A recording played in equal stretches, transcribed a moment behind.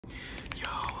Yo,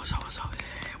 what's up, what's up,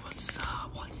 hey, what's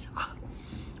up, what's up?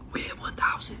 We hit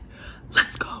 1,000,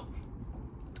 let's go.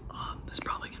 This is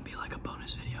probably gonna be like a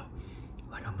bonus video.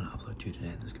 Like I'm gonna upload two today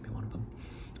and this could be one of them.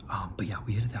 But yeah,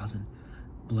 we hit 1,000.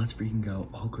 Let's freaking go.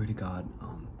 All glory to God.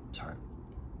 All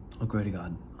glory to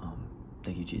God.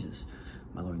 Thank you, Jesus,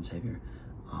 my Lord and Savior.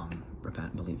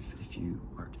 Repent and believe if you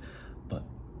aren't. But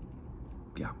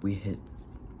yeah, we hit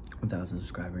 1,000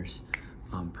 subscribers.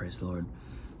 Praise the Lord.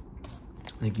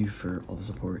 Thank you for all the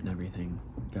support and everything,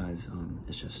 guys.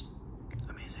 It's just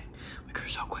amazing. We grew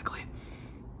so quickly.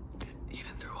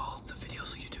 Even through all the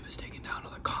videos YouTube has taken down,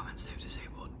 all the comments they've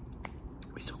disabled,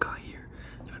 we still got here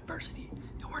through adversity,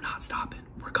 and we're not stopping.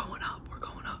 We're going up. We're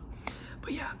going up.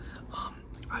 But yeah,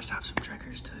 I just have some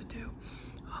triggers to do.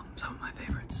 Some of my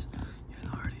favorites, even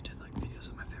though I already did like videos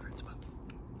of my favorites, but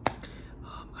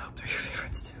I hope they're your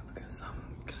favorites too, because I'm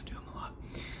gonna do them a lot.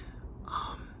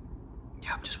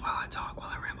 Yeah, just while I talk, while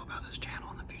I ramble about this channel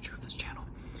and the future of this channel.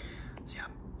 So yeah,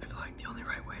 I feel like the only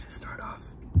right way to start off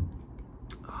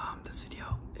this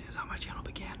video is how my channel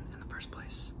began in the first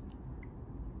place.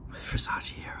 With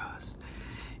Versace Heroes.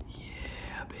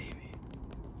 Yeah, baby.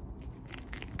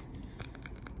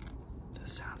 The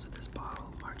sounds of this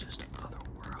bottle are just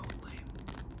otherworldly.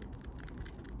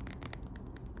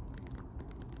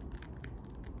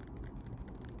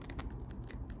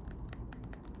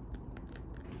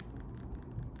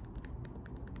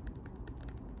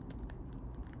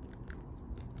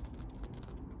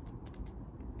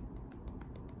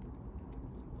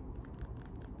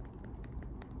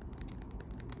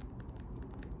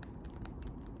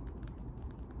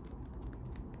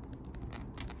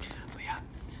 But yeah,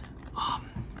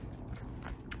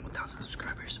 1,000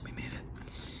 subscribers, we made it.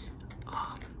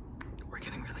 We're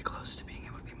getting really close to being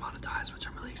able to be monetized, which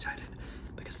I'm really excited,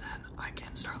 because then I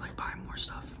can start like buying more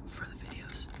stuff for the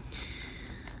videos.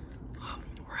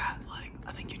 We're at like,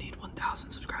 I think you need 1,000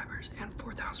 subscribers and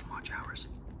 4,000 watch hours,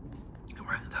 and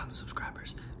we're at 1,000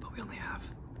 subscribers, but we only have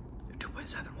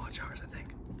 2.7 watch hours, I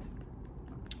think.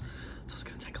 So it's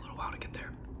gonna take a little while to get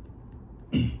there.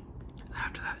 And then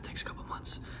after that, it takes a couple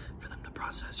months for them to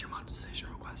process your monetization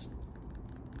request.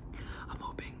 I'm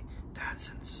hoping that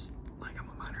since like I'm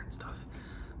a minor and stuff,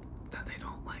 that they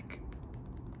don't like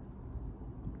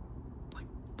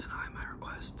deny my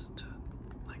request to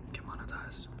like get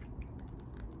monetized,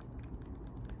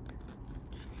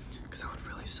 because that would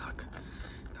really suck.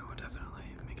 That would definitely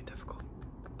make it difficult.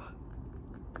 But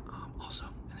also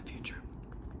in the future,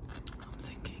 I'm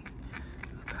thinking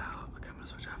about, okay, I'm gonna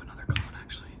switch. I have another comment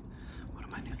actually, one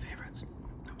of my new favorites.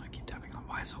 I'm gonna keep tapping on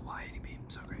why so Y80p,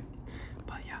 so great.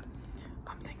 But yeah,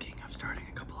 I'm thinking of starting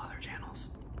a couple other channels,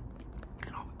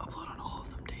 and I'll upload on all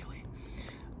of them daily.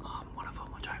 One of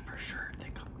them, which I for sure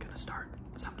think I'm gonna start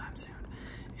sometime soon,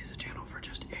 is a channel for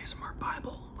just ASMR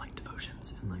Bible, like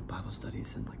devotions and like Bible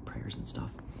studies and like prayers and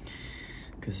stuff.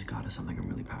 Because God is something I'm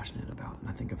really passionate about, and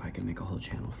I think if I can make a whole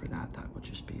channel for that, that would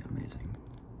just be amazing.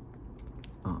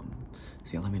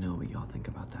 So yeah, let me know what y'all think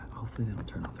about that. Hopefully they don't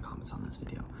turn off the comments on this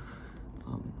video.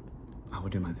 I will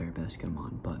do my very best to get them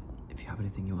on, but if you have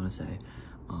anything you want to say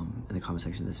in the comment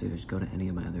section of this video, just go to any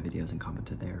of my other videos and comment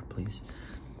it there, please.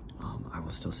 I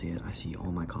will still see it. I see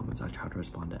all my comments. I try to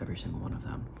respond to every single one of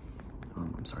them.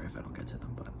 I'm sorry if I don't get to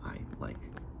them, but I like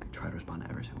try to respond to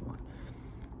every single one.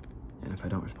 And if I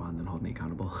don't respond, then hold me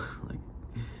accountable. Like,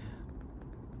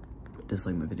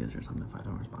 dislike my videos or something if I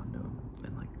don't respond to them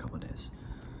in like a couple of days.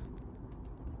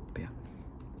 But yeah,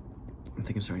 I'm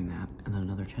thinking of starting that, and then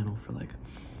another channel for like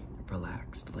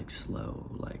relaxed, like slow,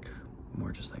 like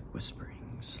more just like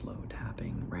whispering, slow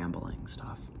tapping, rambling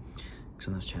stuff. Because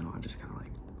on this channel, I just kind of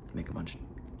like make a bunch of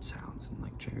sounds and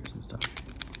like triggers and stuff,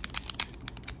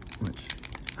 which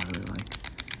I really like.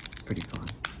 It's pretty fun,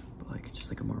 but like just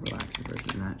like a more relaxed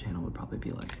version. And that channel would probably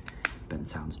be like Ben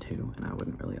Sounds 2, and I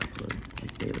wouldn't really upload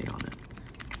like daily on it.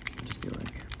 It'd just be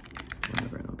like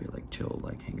whatever, and it'll be like chill,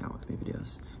 like hang out with me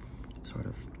videos, sort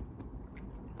of.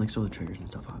 Like still the triggers and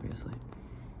stuff, obviously.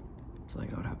 So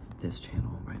like I would have this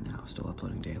channel right now still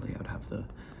uploading daily. I would have the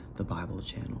Bible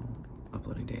channel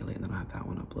uploading daily, and then I have that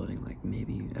one uploading like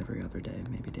maybe every other day,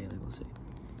 maybe daily, we'll see.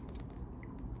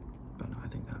 But no, I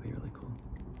think that'd be really cool.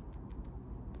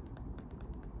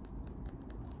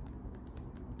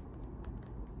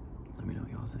 Let me know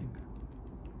what y'all think.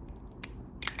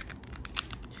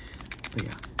 But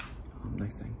yeah,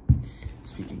 next thing,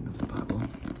 speaking of the Bible,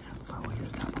 I have the Bible here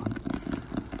to tap on.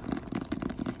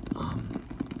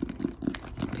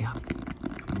 But yeah,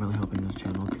 I'm really hoping this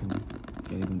channel can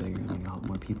get even bigger and I can help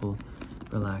more people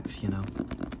relax, you know.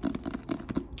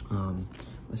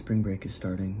 My spring break is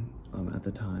starting at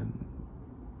the time,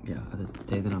 yeah, at the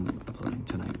day that I'm uploading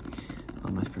tonight.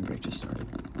 My spring break just started,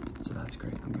 so that's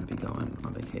great. I'm gonna be going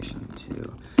on vacation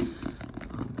to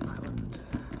an island,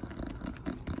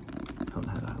 Hilton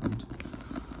Head Island.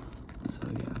 So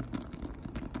yeah,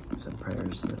 send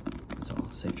prayers that it's all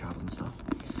safe travel and stuff.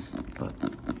 But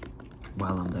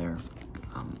while I'm there,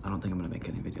 I don't think I'm gonna make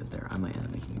any videos there. I might end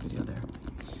up making a video there,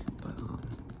 but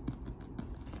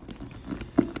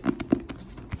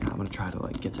I'm gonna try to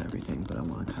like get to everything, but I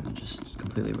want to kind of just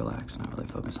completely relax, not really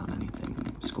focus on anything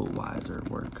school-wise or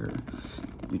work or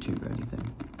YouTube or anything.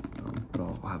 But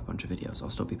I'll have a bunch of videos. I'll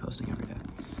still be posting every day.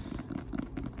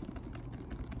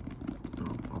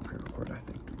 I'll pre-record, I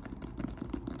think.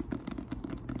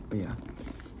 But yeah,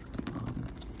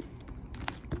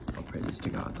 all praises to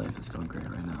God. Life is going great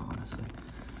right now, honestly.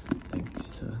 Thanks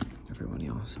to everyone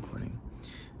y'all supporting.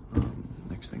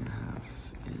 Next thing I have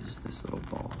is this little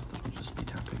ball that I'll just be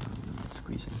tapping on and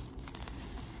squeezing.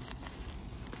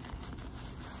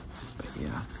 But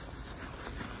yeah,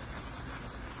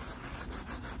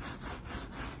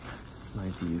 it's my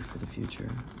view for the future.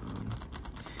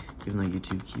 Even though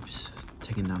YouTube keeps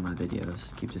taking down my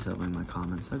videos, keep disabling my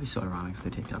comments, that'd be so ironic if they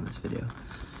take down this video.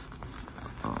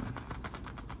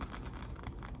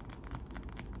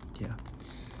 Yeah.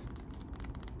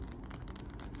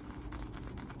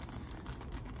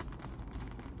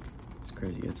 It's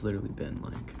crazy. It's literally been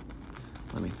like,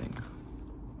 let me think,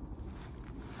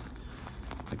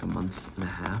 like a month and a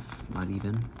half, not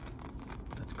even.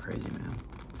 That's crazy, man.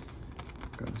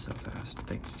 Growing so fast.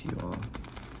 Thanks to you all.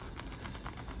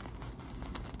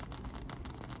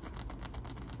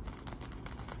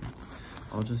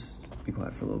 I'll just be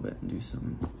quiet for a little bit and do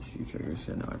some shoe triggers.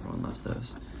 I know everyone loves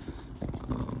those.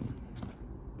 I'm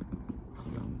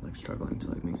like struggling to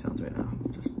like make sounds right now.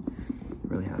 I'm just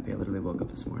really happy. I literally woke up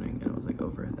this morning and it was like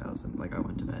over 1,000. Like I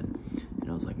went to bed and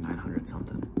it was like 900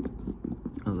 something.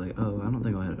 I was like, oh, I don't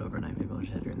think I'll hit it overnight. Maybe I'll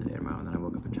just hit it during the day tomorrow. And then I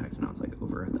woke up and checked and I was like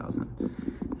over 1,000.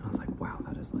 And I was like, wow,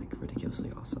 that is like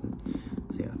ridiculously awesome.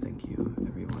 So yeah, thank you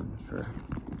everyone for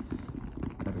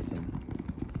everything.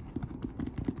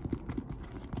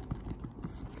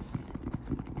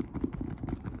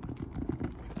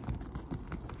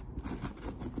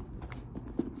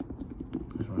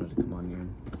 I just wanted to come on here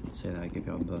and say that I give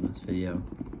y'all a bonus video.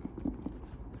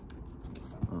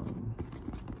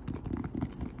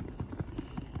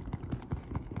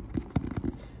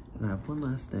 And I have one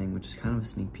last thing, which is kind of a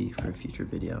sneak peek for a future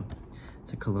video.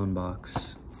 It's a cologne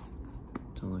box.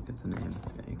 Don't look at the name.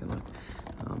 Yeah, you can look.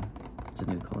 It's a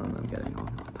new cologne I'm getting. I'll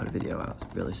put a video out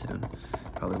really soon,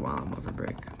 probably while I'm over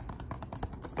break.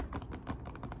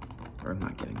 Or I'm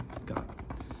not getting got.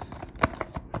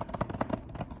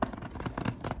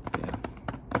 Yeah.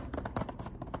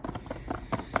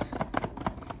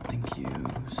 Thank you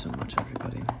so much,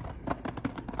 everybody.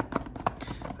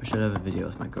 I should have a video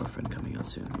with my girlfriend coming out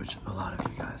soon, which a lot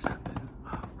of you guys have been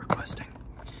requesting.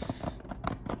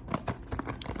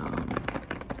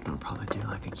 I'll probably do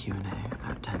like a Q&A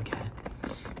at 10K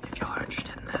if y'all are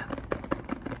interested in that.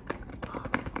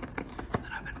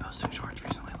 And I've been posting shorts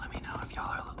recently. Let me know if y'all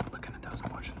are looking at those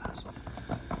and watching those.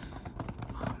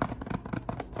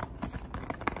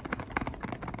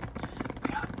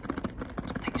 Yeah.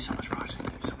 Thank you so much for watching.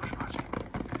 Thank you so much for watching.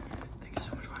 Thank you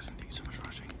so much for watching. Thank you so much for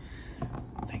watching.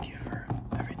 Thank you for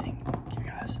everything, you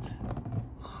guys.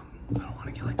 I don't want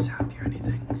to get like sappy or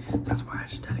anything. That's why I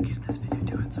just dedicate